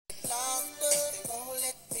They won't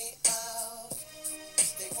let me out.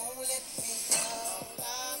 They won't let me out.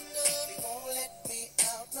 They won't let me out. No, they won't let me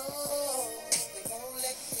out. They won't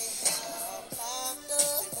let me out.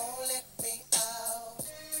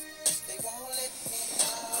 They won't let me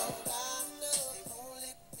out. They won't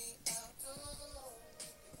let me out. No, they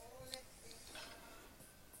won't let me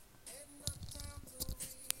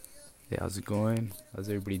Yeah, how's it going? How's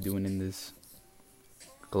everybody doing in this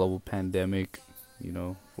global pandemic?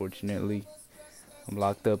 Fortunately, I'm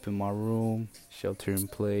locked up in my room, shelter in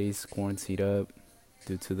place, quarantined up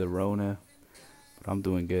due to the Rona. But I'm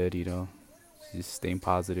doing good. Just staying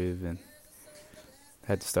positive and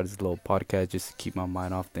had to start this little podcast just to keep my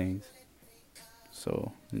mind off things.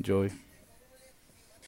 So, enjoy.